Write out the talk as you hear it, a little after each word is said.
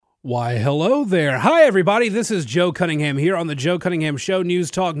Why, hello there. Hi, everybody. This is Joe Cunningham here on the Joe Cunningham Show, News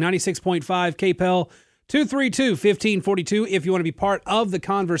Talk 96.5 KPEL 232-1542. If you want to be part of the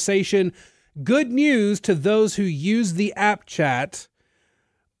conversation, good news to those who use the app chat.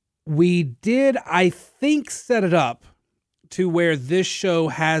 We did, I think, set it up to where this show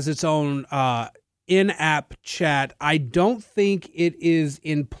has its own in-app chat. I don't think it is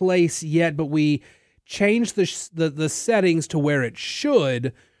in place yet, but we changed the settings to where it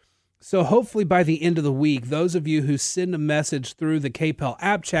should. So hopefully by the end of the week, those of you who send a message through the KPEL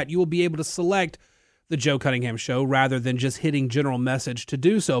app chat, you will be able to select the Joe Cunningham Show rather than just hitting general message to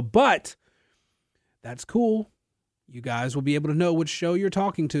do so. But that's cool. You guys will be able to know which show you're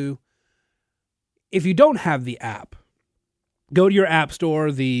talking to. If you don't have the app, go to your app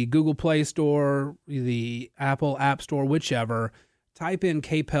store, the Google Play Store, the Apple App Store, whichever. Type in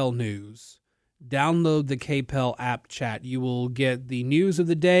KPEL News. Download the KPEL app chat. You will get the news of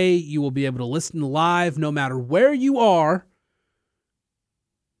the day. You will be able to listen live no matter where you are.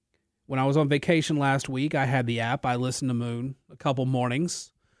 When I was on vacation last week, I had the app. I listened to Moon a couple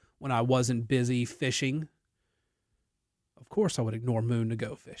mornings when I wasn't busy fishing. Of course, I would ignore Moon to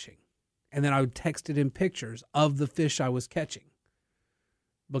go fishing. And then I would text it in pictures of the fish I was catching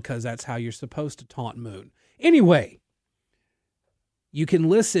because that's how you're supposed to taunt Moon. Anyway, you can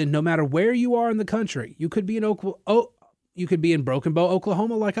listen no matter where you are in the country. You could be in you could be in Broken Bow,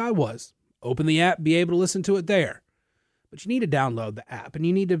 Oklahoma, like I was. Open the app, be able to listen to it there. But you need to download the app, and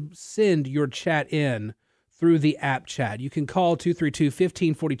you need to send your chat in through the app chat. You can call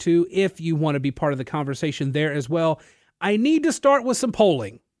 232-1542 if you want to be part of the conversation there as well. I need to start with some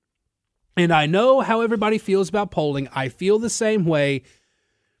polling. And I know how everybody feels about polling. I feel the same way,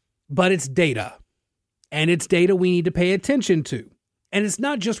 but it's data. And it's data we need to pay attention to. And it's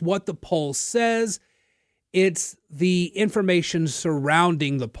not just what the poll says, it's the information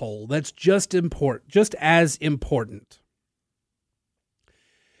surrounding the poll that's just as important.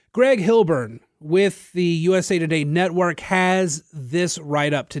 Greg Hilburn with the USA Today Network has this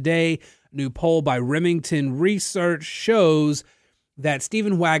write-up today. New poll by Remington Research shows that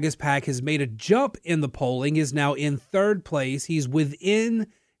Stephen Waguespack has made a jump in the polling, is now in third place. He's within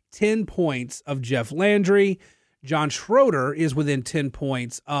 10 points of Jeff Landry. John Schroeder is within 10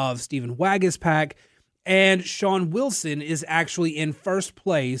 points of Stephen Waguespack, and Sean Wilson is actually in first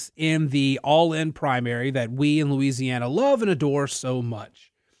place in the all-in primary that we in Louisiana love and adore so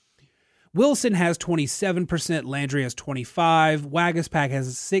much. Wilson has 27%, Landry has 25%, Waguespack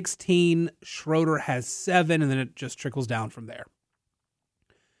has 16%, Schroeder has 7%, and then it just trickles down from there.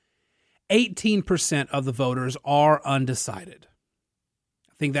 18% of the voters are undecided.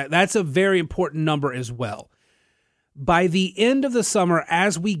 I think that's a very important number as well. By the end of the summer,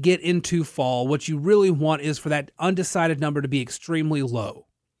 as we get into fall, what you really want is for that undecided number to be extremely low.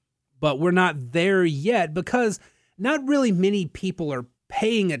 But we're not there yet because not really many people are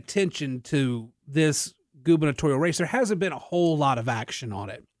paying attention to this gubernatorial race. There hasn't been a whole lot of action on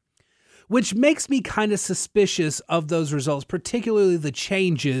it, which makes me kind of suspicious of those results, particularly the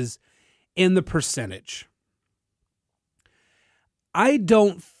changes in the percentage. I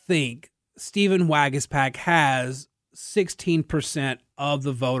don't think Stephen Waguespack has 16% of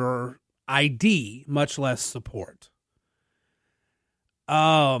the voter ID, much less support.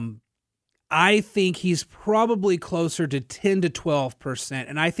 I think he's probably closer to 10 to 12%,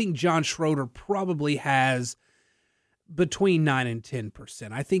 and I think John Schroeder probably has between 9 and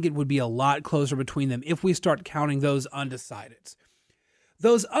 10%. I think it would be a lot closer between them if we start counting those undecideds.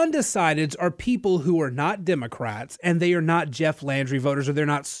 Those undecideds are people who are not Democrats, and they are not Jeff Landry voters, or they're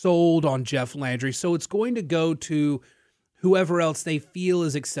not sold on Jeff Landry. So it's going to go to whoever else they feel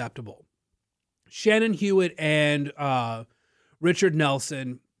is acceptable. Shannon Hewitt and Richard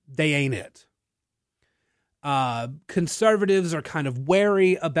Nelson, they ain't it. Conservatives are kind of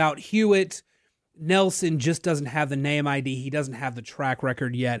wary about Hewitt. Nelson just doesn't have the name ID. He doesn't have the track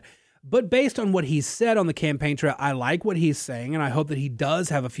record yet. But based on what he's said on the campaign trail, I like what he's saying, and I hope that he does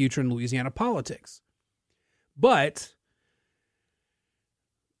have a future in Louisiana politics. But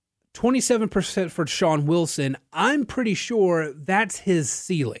 27% for Sean Wilson, I'm pretty sure that's his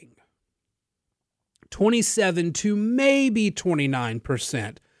ceiling. 27 to maybe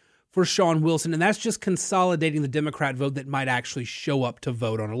 29% for Sean Wilson, and that's just consolidating the Democrat vote that might actually show up to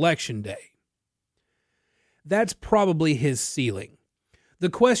vote on Election Day. That's probably his ceiling. The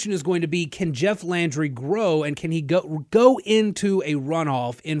question is going to be, can Jeff Landry grow, and can he go into a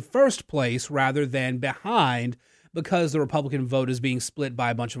runoff in first place rather than behind because the Republican vote is being split by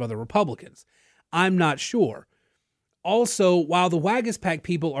a bunch of other Republicans? I'm not sure. Also, while the Waguespack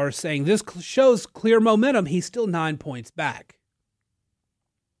people are saying this shows clear momentum, he's still 9 points back.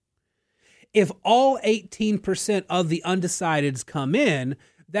 If all 18% of the undecideds come in,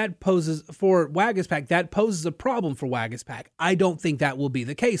 that poses for Wagaspack, that poses a problem for Wagaspack. I don't think that will be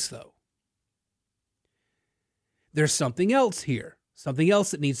the case, though. There's something else here, something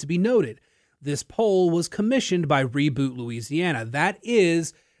else that needs to be noted. This poll was commissioned by Reboot Louisiana. That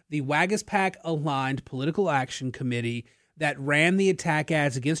is the Wagaspack-aligned political action committee that ran the attack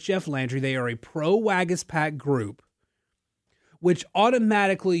ads against Jeff Landry. They are a pro-Wagaspack group, which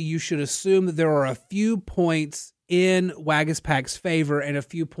automatically you should assume that there are a few points in Wagaspack's favor and a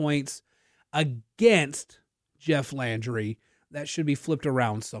few points against Jeff Landry that should be flipped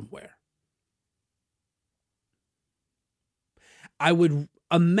around somewhere. I would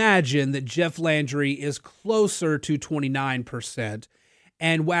imagine that Jeff Landry is closer to 29%,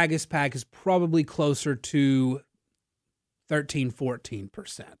 and Wagaspack is probably closer to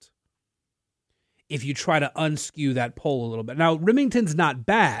 13-14%. If you try to unskew that poll a little bit. Now, Remington's not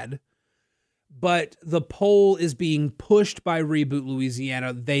bad, but the poll is being pushed by Reboot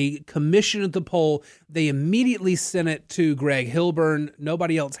Louisiana. They commissioned the poll. They immediately sent it to Greg Hilburn.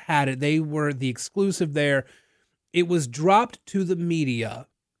 Nobody else had it. They were the exclusive there. It was dropped to the media.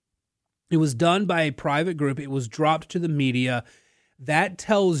 It was done by a private group. It was dropped to the media. That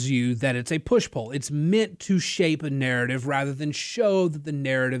tells you that it's a push poll. It's meant to shape a narrative rather than show that the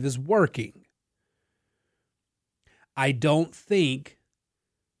narrative is working. I don't think,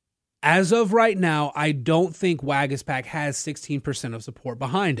 as of right now, I don't think Wagaspack has 16% of support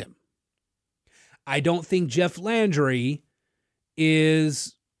behind him. I don't think Jeff Landry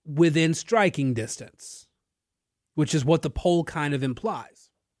is within striking distance, which is what the poll kind of implies.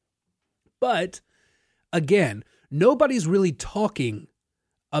 But, again, nobody's really talking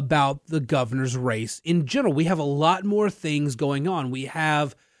about the governor's race in general. We have a lot more things going on. We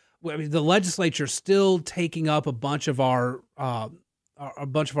have the legislature still taking up a bunch of our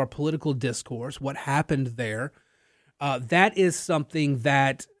political discourse. What happened there? That is something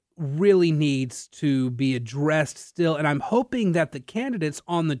that really needs to be addressed still, and I'm hoping that the candidates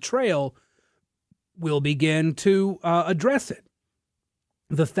on the trail will begin to address it.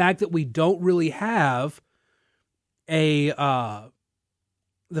 The fact that we don't really have a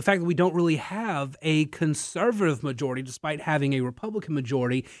conservative majority, despite having a Republican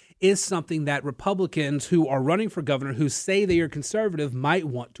majority, is something that Republicans who are running for governor, who say they are conservative, might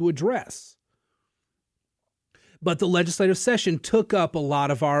want to address. But the legislative session took up a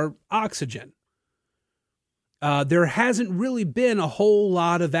lot of our oxygen. There hasn't really been a whole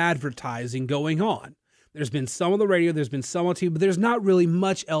lot of advertising going on. There's been some on the radio, there's been some on TV, but there's not really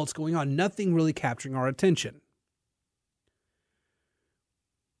much else going on. Nothing really capturing our attention.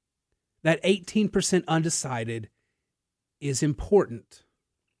 That 18% undecided is important.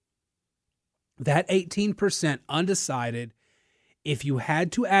 That 18% undecided, if you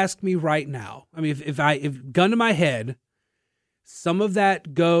had to ask me right now, I mean, if gun to my head, some of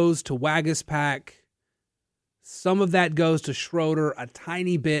that goes to Wagaspack, some of that goes to Schroeder, a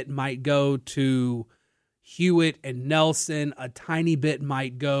tiny bit might go to Hewitt and Nelson, a tiny bit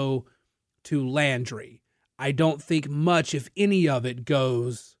might go to Landry. I don't think much, if any of it,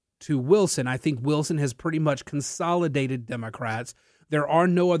 goes to Wilson. I think Wilson has pretty much consolidated Democrats. There are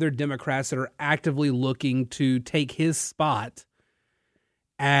no other Democrats that are actively looking to take his spot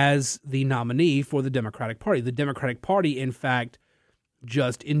as the nominee for the Democratic Party. The Democratic Party, in fact,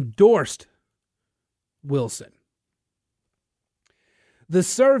 just endorsed Wilson. The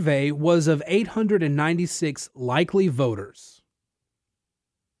survey was of 896 likely voters.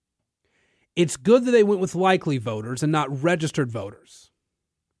 It's good that they went with likely voters and not registered voters.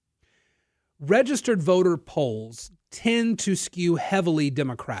 Registered voter polls tend to skew heavily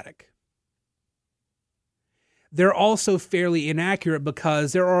Democratic. They're also fairly inaccurate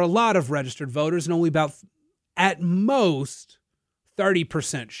because there are a lot of registered voters and only about, at most,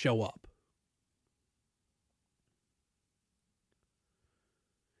 30% show up.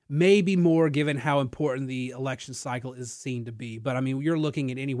 Maybe more given how important the election cycle is seen to be. But I mean, you're looking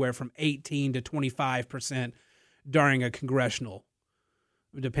at anywhere from 18 to 25% during a congressional,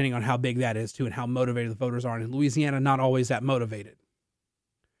 depending on how big that is too and how motivated the voters are. And in Louisiana, not always that motivated.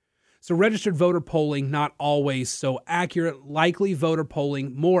 So registered voter polling, not always so accurate. Likely voter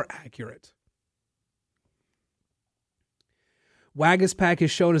polling, more accurate. Wagaspack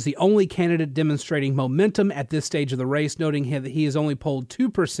is shown as the only candidate demonstrating momentum at this stage of the race, noting that he has only polled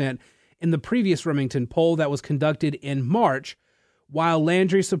 2% in the previous Remington poll that was conducted in March, while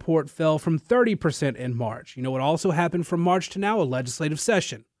Landry's support fell from 30% in March. You know what also happened from March to now? A legislative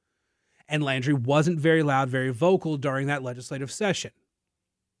session. And Landry wasn't very loud, very vocal during that legislative session.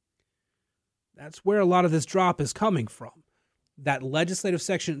 That's where a lot of this drop is coming from. That legislative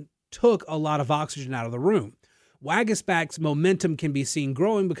session took a lot of oxygen out of the room. Wagasback's momentum can be seen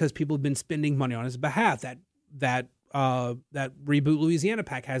growing because people have been spending money on his behalf. That Reboot Louisiana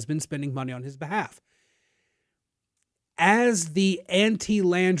PAC has been spending money on his behalf. As the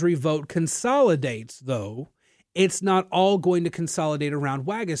anti-Landry vote consolidates, though, it's not all going to consolidate around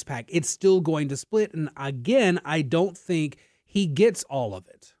Wagaspack. It's still going to split. And again, I don't think he gets all of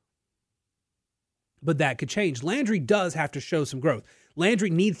it. But that could change. Landry does have to show some growth. Landry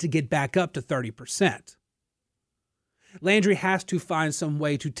needs to get back up to 30%. Landry has to find some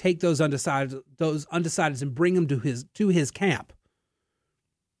way to take those undecideds and bring them to his camp.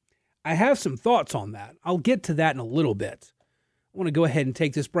 I have some thoughts on that. I'll get to that in a little bit. I want to go ahead and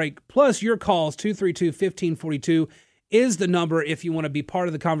take this break. Plus, your calls, 232-1542, is the number if you want to be part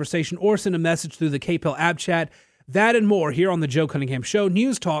of the conversation or send a message through the KPEL app chat. That and more here on the Joe Cunningham Show.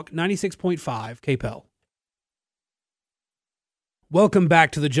 News Talk 96.5 KPEL. Welcome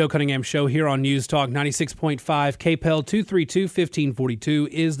back to the Joe Cunningham Show here on News Talk 96.5 KPEL. 232-1542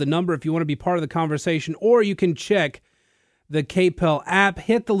 is the number if you want to be part of the conversation, or you can check the KPEL app.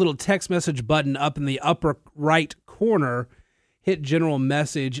 Hit the little text message button up in the upper right corner. Hit general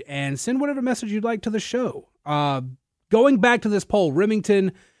message and send whatever message you'd like to the show. Going back to this poll, the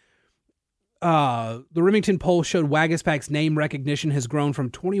Remington poll showed Wagaspack's name recognition has grown from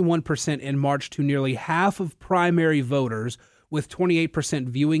 21% in March to nearly half of primary voters, with 28%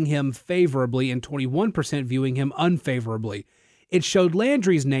 viewing him favorably and 21% viewing him unfavorably. It showed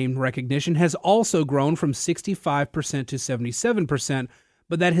Landry's name recognition has also grown from 65% to 77%,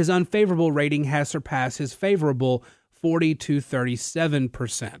 but that his unfavorable rating has surpassed his favorable 40 to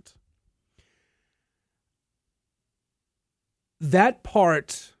 37%. That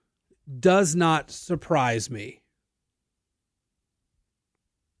part does not surprise me.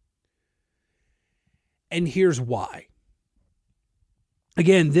 And here's why.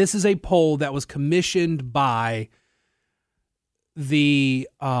 Again, this is a poll that was commissioned by the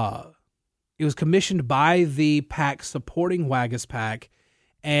PAC supporting Wagaspack,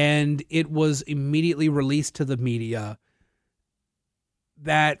 and it was immediately released to the media.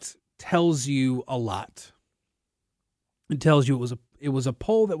 That tells you a lot. It tells you it was a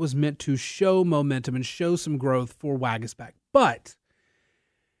poll that was meant to show momentum and show some growth for Wagaspack. But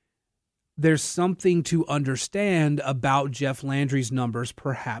there's something to understand about Jeff Landry's numbers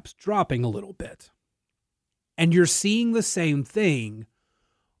perhaps dropping a little bit. And you're seeing the same thing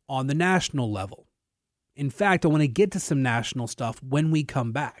on the national level. In fact, I want to get to some national stuff when we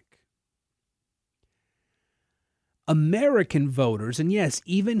come back. American voters, and yes,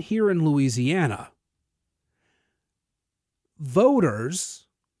 even here in Louisiana, voters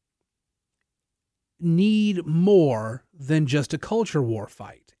need more than just a culture war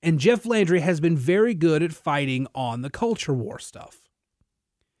fight. And Jeff Landry has been very good at fighting on the culture war stuff.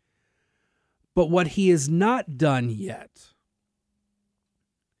 But what he has not done yet,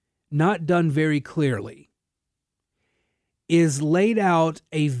 not done very clearly, is laid out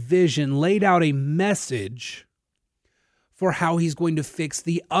a vision, laid out a message for how he's going to fix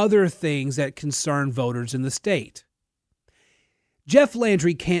the other things that concern voters in the state. Jeff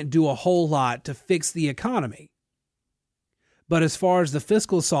Landry can't do a whole lot to fix the economy. But as far as the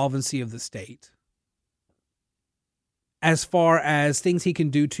fiscal solvency of the state, as far as things he can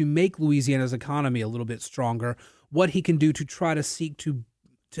do to make Louisiana's economy a little bit stronger, what he can do to try to seek to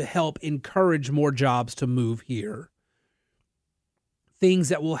help encourage more jobs to move here, things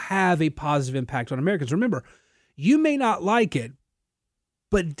that will have a positive impact on Americans. Remember, you may not like it,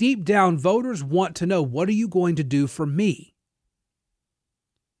 but deep down, voters want to know, what are you going to do for me?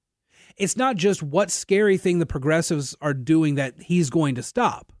 It's not just what scary thing the progressives are doing that he's going to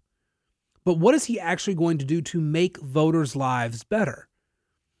stop, but what is he actually going to do to make voters' lives better?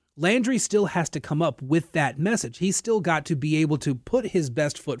 Landry still has to come up with that message. He's still got to be able to put his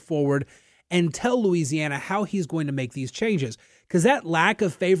best foot forward and tell Louisiana how he's going to make these changes. Because that lack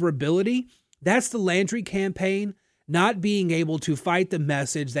of favorability, that's the Landry campaign not being able to fight the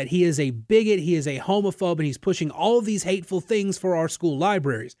message that he is a bigot, he is a homophobe, and he's pushing all of these hateful things for our school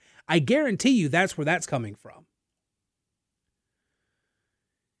libraries. I guarantee you that's where that's coming from.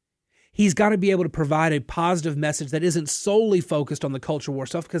 He's got to be able to provide a positive message that isn't solely focused on the culture war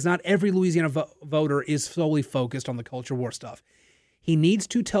stuff, because not every Louisiana voter is solely focused on the culture war stuff. He needs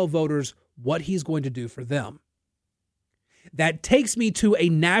to tell voters what he's going to do for them. That takes me to a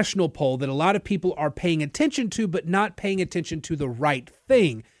national poll that a lot of people are paying attention to, but not paying attention to the right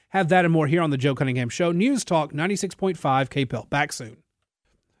thing. Have that and more here on the Joe Cunningham Show. News Talk 96.5 KPEL. Back soon.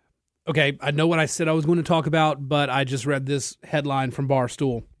 Okay, I know what I said I was going to talk about, but I just read this headline from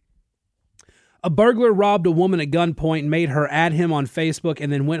Barstool. A burglar robbed a woman at gunpoint and made her add him on Facebook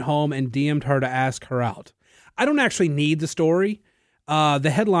and then went home and DM'd her to ask her out. I don't actually need the story.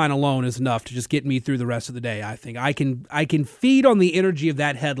 The headline alone is enough to just get me through the rest of the day, I think. I can feed on the energy of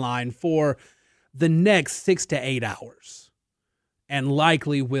that headline for the next 6 to 8 hours, and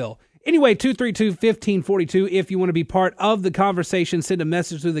likely will. Anyway, 232-1542, if you want to be part of the conversation, send a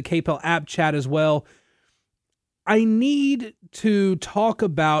message through the KPEL app chat as well. I need to talk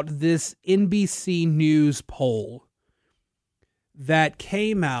about this NBC News poll that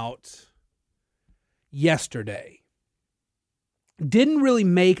came out yesterday. Didn't really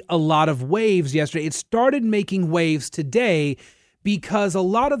make a lot of waves yesterday. It started making waves today because a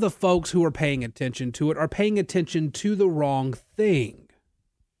lot of the folks who are paying attention to it are paying attention to the wrong thing.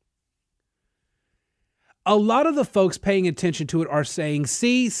 A lot of the folks paying attention to it are saying,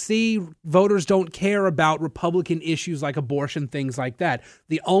 see, voters don't care about Republican issues like abortion, things like that.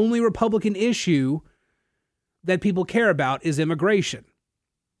 The only Republican issue that people care about is immigration.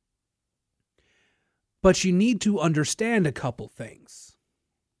 But you need to understand a couple things.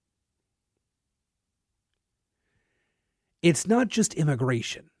 It's not just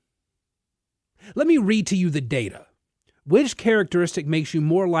immigration. Let me read to you the data. Which characteristic makes you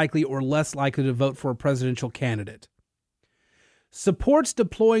more likely or less likely to vote for a presidential candidate? Supports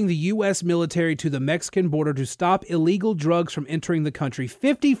deploying the U.S. military to the Mexican border to stop illegal drugs from entering the country.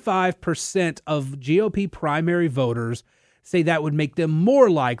 55% of GOP primary voters say that would make them more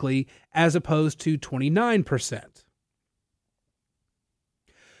likely, as opposed to 29%.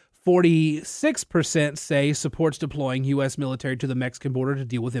 46% say supports deploying U.S. military to the Mexican border to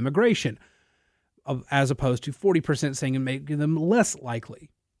deal with immigration, as opposed to 40% saying it making them less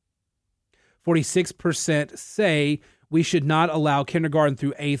likely. 46% say we should not allow kindergarten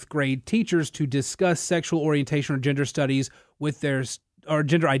through 8th grade teachers to discuss sexual orientation or gender studies or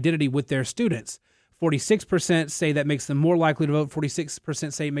gender identity with their students. 46% say that makes them more likely to vote.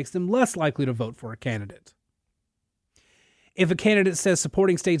 46% say it makes them less likely to vote for a candidate. If a candidate says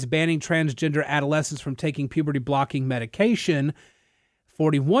supporting states banning transgender adolescents from taking puberty-blocking medication,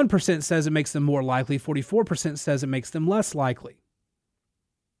 41% says it makes them more likely. 44% says it makes them less likely.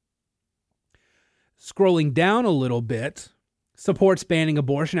 Scrolling down a little bit, supports banning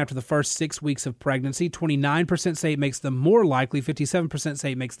abortion after the first 6 weeks of pregnancy. 29% say it makes them more likely. 57%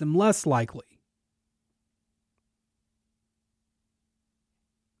 say it makes them less likely.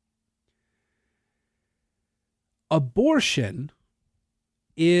 Abortion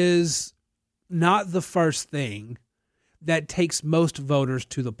is not the first thing that takes most voters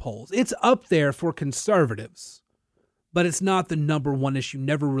to the polls. It's up there for conservatives, but it's not the number one issue,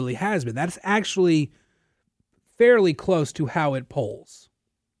 never really has been. That's actually fairly close to how it polls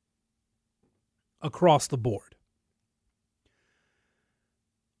across the board.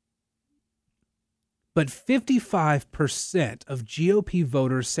 But 55% of GOP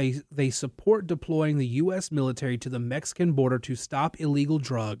voters say they support deploying the U.S. military to the Mexican border to stop illegal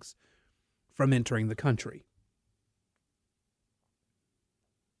drugs from entering the country.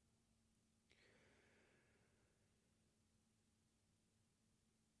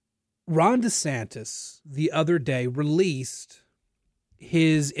 Ron DeSantis the other day released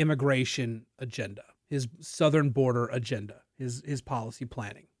his immigration agenda, his southern border agenda, his policy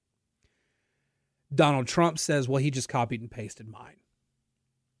planning. Donald Trump says, well, he just copied and pasted mine.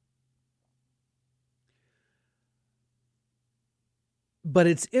 But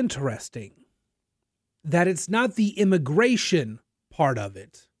it's interesting that it's not the immigration part of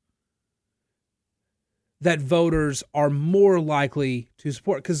it that voters are more likely to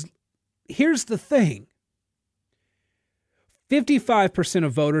support. Because here's the thing. 55%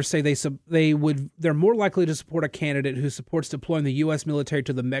 of voters say they're more likely to support a candidate who supports deploying the U.S. military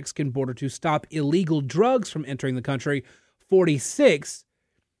to the Mexican border to stop illegal drugs from entering the country. 46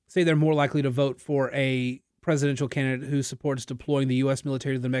 say they're more likely to vote for a presidential candidate who supports deploying the U.S.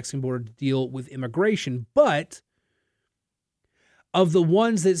 military to the Mexican border to deal with immigration. But of the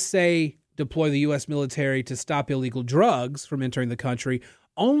ones that say deploy the U.S. military to stop illegal drugs from entering the country,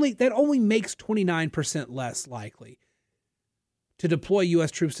 only makes 29% less likely. To deploy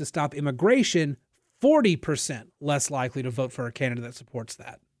U.S. troops to stop immigration, 40% less likely to vote for a candidate that supports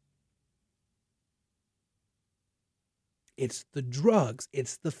that. It's the drugs,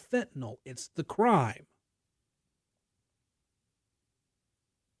 it's the fentanyl, it's the crime.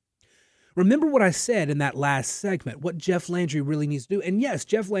 Remember what I said in that last segment, what Jeff Landry really needs to do. And yes,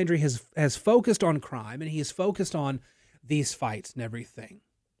 Jeff Landry has focused on crime, and he has focused on these fights and everything.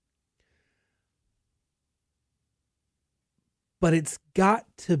 But it's got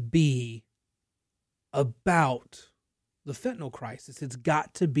to be about the fentanyl crisis. It's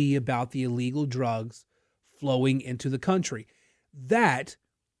got to be about the illegal drugs flowing into the country. That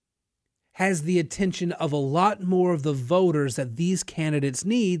has the attention of a lot more of the voters that these candidates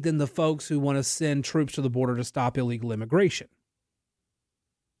need than the folks who want to send troops to the border to stop illegal immigration.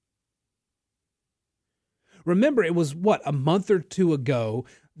 Remember, it was, a month or two ago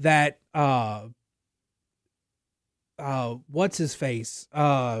that, what's his face?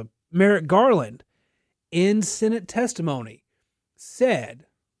 Merrick Garland, in Senate testimony, said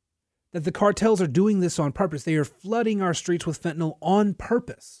that the cartels are doing this on purpose. They are flooding our streets with fentanyl on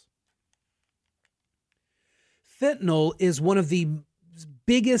purpose. Fentanyl is one of the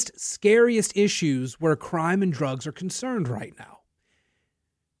biggest, scariest issues where crime and drugs are concerned right now.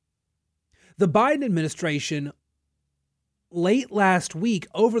 The Biden administration, late last week,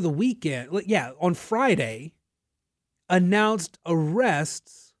 over the weekend, on Friday, announced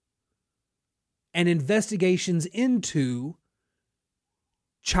arrests and investigations into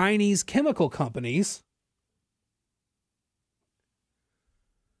Chinese chemical companies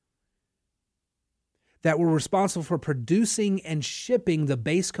that were responsible for producing and shipping the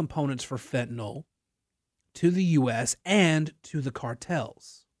base components for fentanyl to the U.S. and to the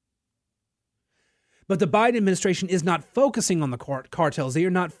cartels. But the Biden administration is not focusing on the cartels. They are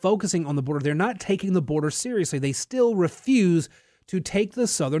not focusing on the border. They're not taking the border seriously. They still refuse to take the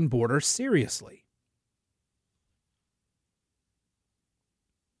southern border seriously.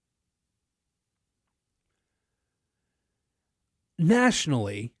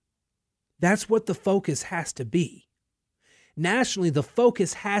 Nationally, that's what the focus has to be. Nationally, the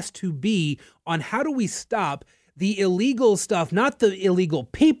focus has to be on how do we stop the illegal stuff, not the illegal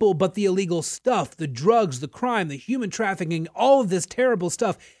people, but the illegal stuff, the drugs, the crime, the human trafficking, all of this terrible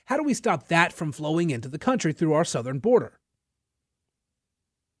stuff. How do we stop that from flowing into the country through our southern border?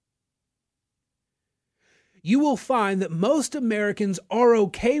 You will find that most Americans are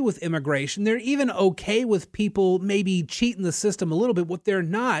okay with immigration. They're even okay with people maybe cheating the system a little bit. What they're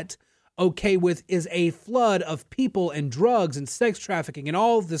not okay with is a flood of people and drugs and sex trafficking and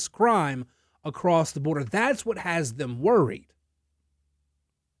all of this crime across the border. That's what has them worried.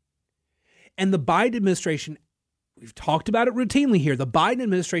 And the Biden administration, we've talked about it routinely here, the Biden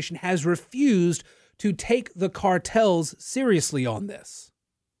administration has refused to take the cartels seriously on this.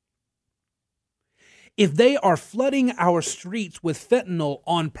 If they are flooding our streets with fentanyl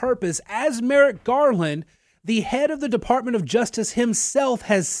on purpose, as Merrick Garland, the head of the Department of Justice himself,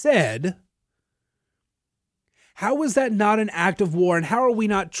 has said, how is that not an act of war, and how are we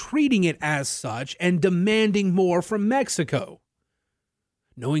not treating it as such and demanding more from Mexico,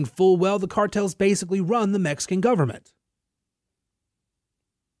 knowing full well the cartels basically run the Mexican government?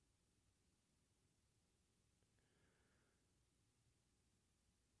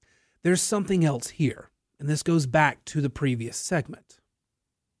 There's something else here, and this goes back to the previous segment.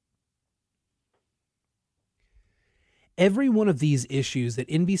 Every one of these issues that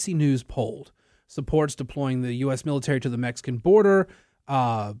NBC News polled supports deploying the U.S. military to the Mexican border,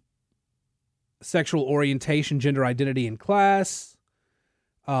 sexual orientation, gender identity, and class,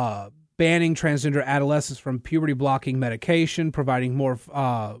 banning transgender adolescents from puberty-blocking medication, providing more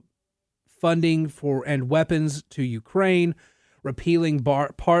funding for and weapons to Ukraine, repealing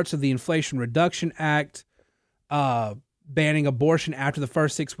parts of the Inflation Reduction Act, banning abortion after the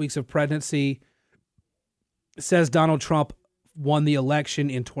first 6 weeks of pregnancy, says Donald Trump won the election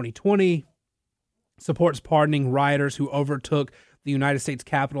in 2020, supports pardoning rioters who overtook the United States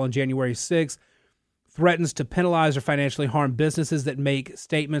Capitol on January 6th, threatens to penalize or financially harm businesses that make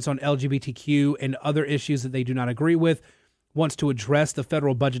statements on LGBTQ and other issues that they do not agree with, wants to address the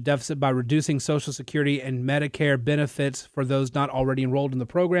federal budget deficit by reducing Social Security and Medicare benefits for those not already enrolled in the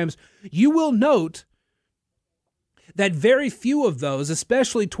programs. You will note that very few of those,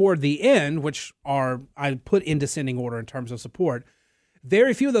 especially toward the end, which are, I put in descending order in terms of support,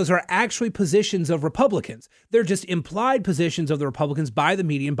 very few of those are actually positions of Republicans. They're just implied positions of the Republicans by the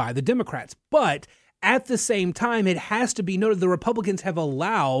media and by the Democrats. But at the same time, it has to be noted the Republicans have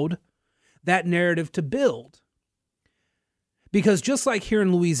allowed that narrative to build. Because just like here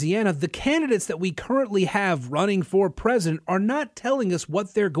in Louisiana, the candidates that we currently have running for president are not telling us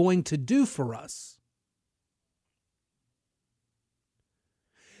what they're going to do for us.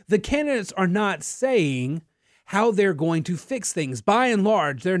 The candidates are not saying how they're going to fix things. By and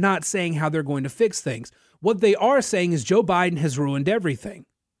large, they're not saying how they're going to fix things. What they are saying is Joe Biden has ruined everything.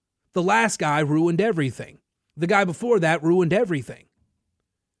 The last guy ruined everything. The guy before that ruined everything.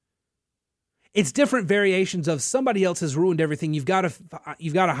 It's different variations of somebody else has ruined everything. You've got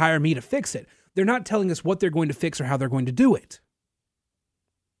to hire me to fix it. They're not telling us what they're going to fix or how they're going to do it.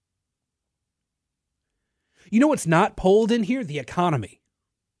 You know what's not polled in here? The economy.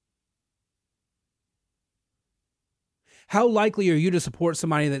 How likely are you to support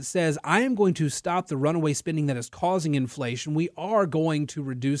somebody that says, I am going to stop the runaway spending that is causing inflation? We are going to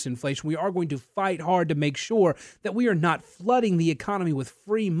reduce inflation. We are going to fight hard to make sure that we are not flooding the economy with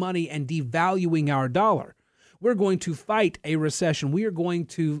free money and devaluing our dollar. We're going to fight a recession. We are going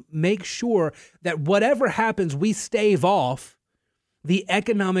to make sure that whatever happens, we stave off the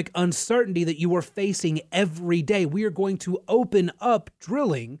economic uncertainty that you are facing every day. We are going to open up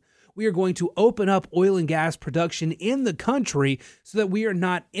drilling. We are going to open up oil and gas production in the country so that we are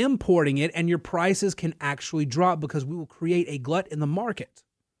not importing it and your prices can actually drop because we will create a glut in the market.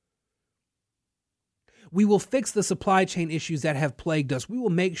 We will fix the supply chain issues that have plagued us. We will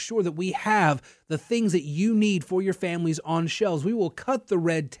make sure that we have the things that you need for your families on shelves. We will cut the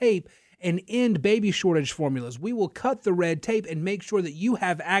red tape and end baby shortage formulas. We will cut the red tape and make sure that you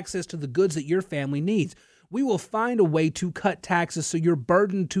have access to the goods that your family needs. We will find a way to cut taxes so your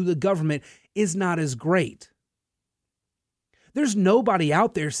burden to the government is not as great. There's nobody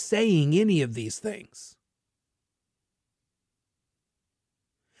out there saying any of these things.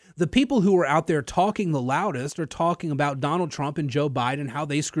 The people who are out there talking the loudest are talking about Donald Trump and Joe Biden, how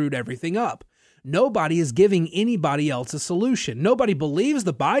they screwed everything up. Nobody is giving anybody else a solution. Nobody believes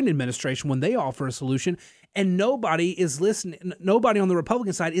the Biden administration when they offer a solution, and nobody is listening. Nobody on the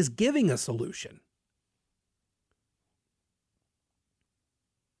Republican side is giving a solution.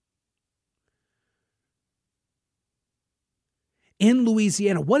 In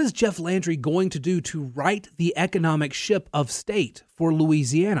Louisiana, what is Jeff Landry going to do to right the economic ship of state for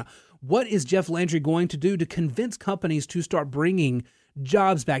Louisiana? What is Jeff Landry going to do to convince companies to start bringing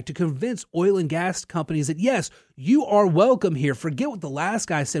jobs back, to convince oil and gas companies that, yes, you are welcome here? Forget what the last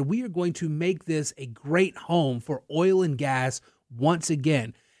guy said. We are going to make this a great home for oil and gas once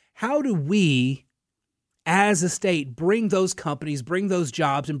again. How do we, as a state, bring those companies, bring those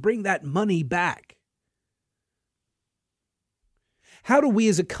jobs, and bring that money back? How do we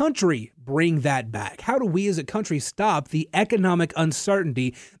as a country bring that back? How do we as a country stop the economic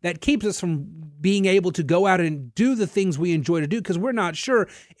uncertainty that keeps us from being able to go out and do the things we enjoy to do because we're not sure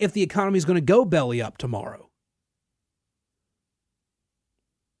if the economy is going to go belly up tomorrow?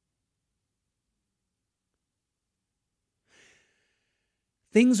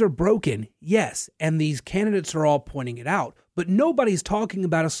 Things are broken, yes, and these candidates are all pointing it out, but nobody's talking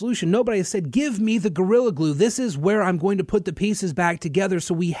about a solution. Nobody has said, give me the Gorilla Glue. This is where I'm going to put the pieces back together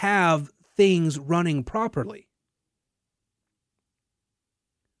so we have things running properly.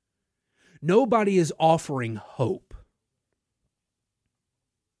 Nobody is offering hope.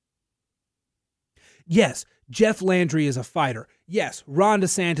 Yes, Jeff Landry is a fighter. Yes, Ron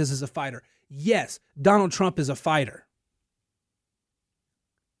DeSantis is a fighter. Yes, Donald Trump is a fighter.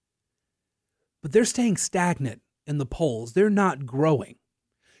 But they're staying stagnant in the polls. They're not growing.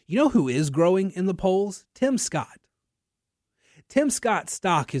 You know who is growing in the polls? Tim Scott. Tim Scott's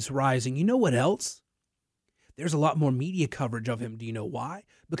stock is rising. You know what else? There's a lot more media coverage of him. Do you know why?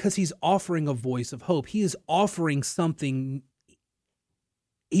 Because he's offering a voice of hope. He is offering something.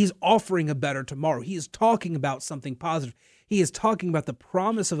 He's offering a better tomorrow. He is talking about something positive. He is talking about the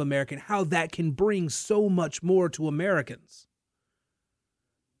promise of America and how that can bring so much more to Americans.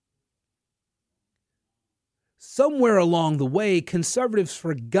 Somewhere along the way, conservatives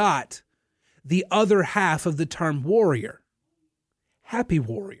forgot the other half of the term warrior. Happy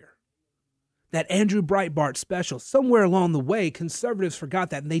warrior. That Andrew Breitbart special. Somewhere along the way, conservatives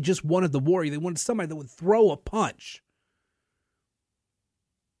forgot that and they just wanted the warrior. They wanted somebody that would throw a punch.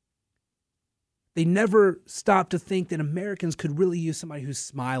 They never stopped to think that Americans could really use somebody who's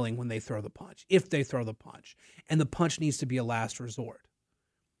smiling when they throw the punch, if they throw the punch. And the punch needs to be a last resort.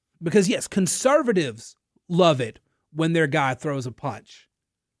 Because yes, conservatives love it when their guy throws a punch.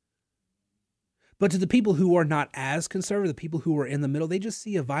 But to the people who are not as conservative, the people who are in the middle, they just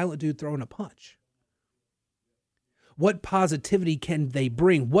see a violent dude throwing a punch. What positivity can they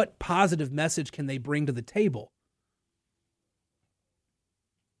bring? What positive message can they bring to the table?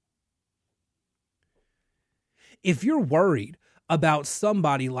 If you're worried about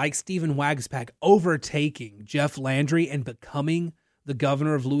somebody like Stephen Waguespack overtaking Jeff Landry and becoming the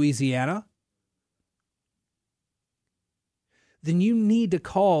governor of Louisiana, then you need to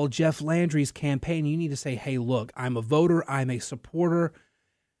call Jeff Landry's campaign. You need to say, hey, look, I'm a voter, I'm a supporter,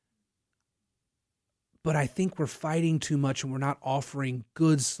 but I think we're fighting too much and we're not offering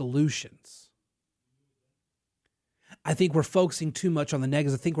good solutions. I think we're focusing too much on the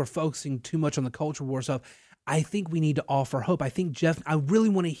negatives. I think we're focusing too much on the culture war stuff. I think we need to offer hope. I really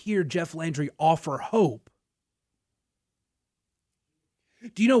want to hear Jeff Landry offer hope.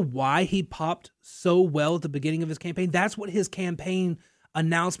 Do you know why he popped so well at the beginning of his campaign? That's what his campaign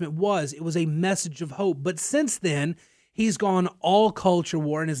announcement was. It was a message of hope. But since then, he's gone all culture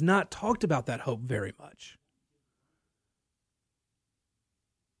war and has not talked about that hope very much.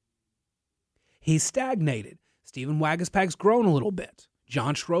 He's stagnated. Stephen Waguespack's grown a little bit.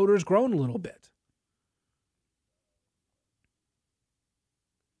 John Schroeder's grown a little bit.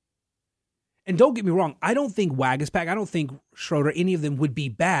 And don't get me wrong, I don't think Waguespack, I don't think Schroeder, any of them would be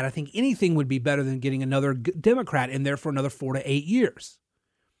bad. I think anything would be better than getting another Democrat in there for another 4 to 8 years.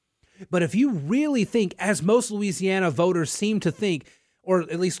 But if you really think, as most Louisiana voters seem to think, or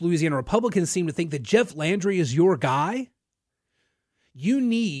at least Louisiana Republicans seem to think, that Jeff Landry is your guy, you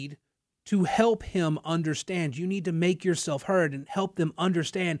need to help him understand. You need to make yourself heard and help them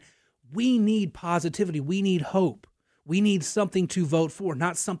understand we need positivity. We need hope. We need something to vote for,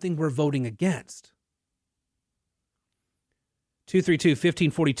 not something we're voting against.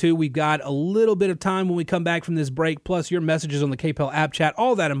 232-1542. We've got a little bit of time when we come back from this break, plus your messages on the KPEL app chat,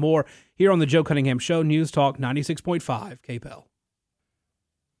 all that and more here on the Joe Cunningham Show, News Talk 96.5 KPEL.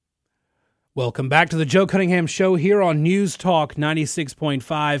 Welcome back to the Joe Cunningham Show here on News Talk 96.5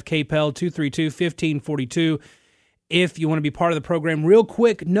 KPEL 232-1542. If you want to be part of the program, real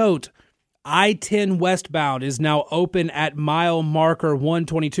quick note, I-10 westbound is now open at mile marker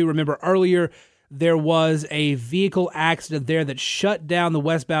 122. Remember earlier there was a vehicle accident there that shut down the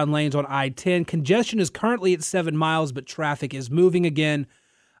westbound lanes on I-10. Congestion is currently at 7 miles, but traffic is moving again.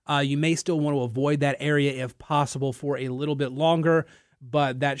 You may still want to avoid that area if possible for a little bit longer,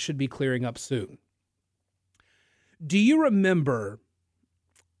 but that should be clearing up soon. Do you remember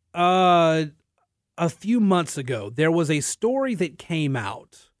a few months ago, there was a story that came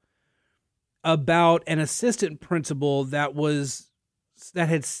out about an assistant principal that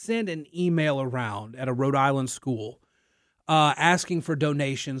had sent an email around at a Rhode Island school asking for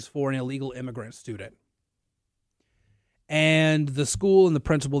donations for an illegal immigrant student. And the school and the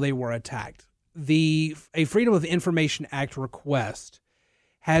principal, they were attacked. A Freedom of Information Act request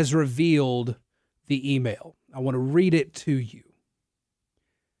has revealed the email. I want to read it to you.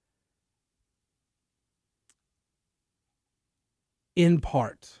 In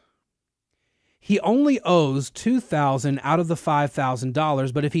part, he only owes $2,000 out of the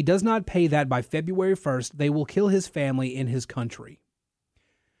 $5,000, but if he does not pay that by February 1st, they will kill his family in his country.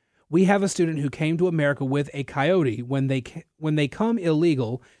 We have a student who came to America with a coyote. When they come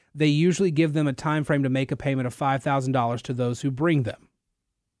illegal, they usually give them a time frame to make a payment of $5,000 to those who bring them.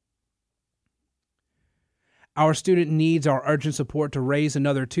 Our student needs our urgent support to raise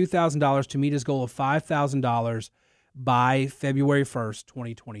another $2,000 to meet his goal of $5,000 by February 1st,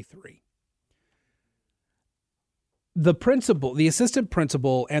 2023. The principal, the assistant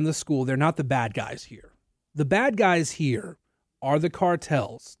principal, and the school, they're not the bad guys here. The bad guys here are the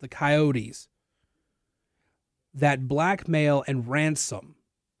cartels, the coyotes, that blackmail and ransom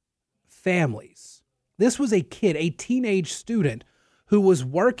families. This was a kid, a teenage student, who was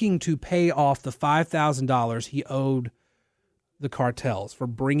working to pay off the $5,000 he owed the cartels for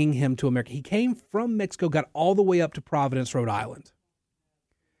bringing him to America. He came from Mexico, got all the way up to Providence, Rhode Island.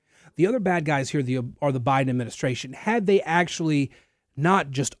 The other bad guys here are the Biden administration. Had they actually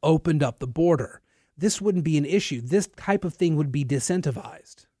not just opened up the border, this wouldn't be an issue. This type of thing would be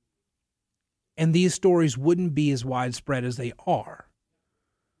disincentivized. And these stories wouldn't be as widespread as they are.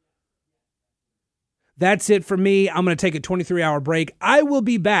 That's it for me. I'm going to take a 23-hour break. I will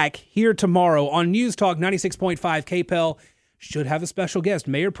be back here tomorrow on News Talk 96.5 KPEL. Should have a special guest.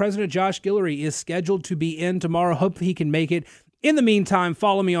 Mayor President Josh Guillory is scheduled to be in tomorrow. Hope he can make it. In the meantime,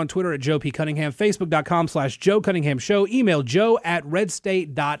 follow me on Twitter at Joe P. Cunningham, Facebook.com/Joe Cunningham Show, email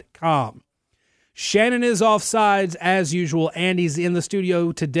joe@redstate.com. Shannon is offsides as usual, and he's in the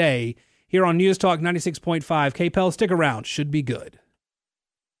studio today here on News Talk 96.5 KPEL. Stick around. Should be good.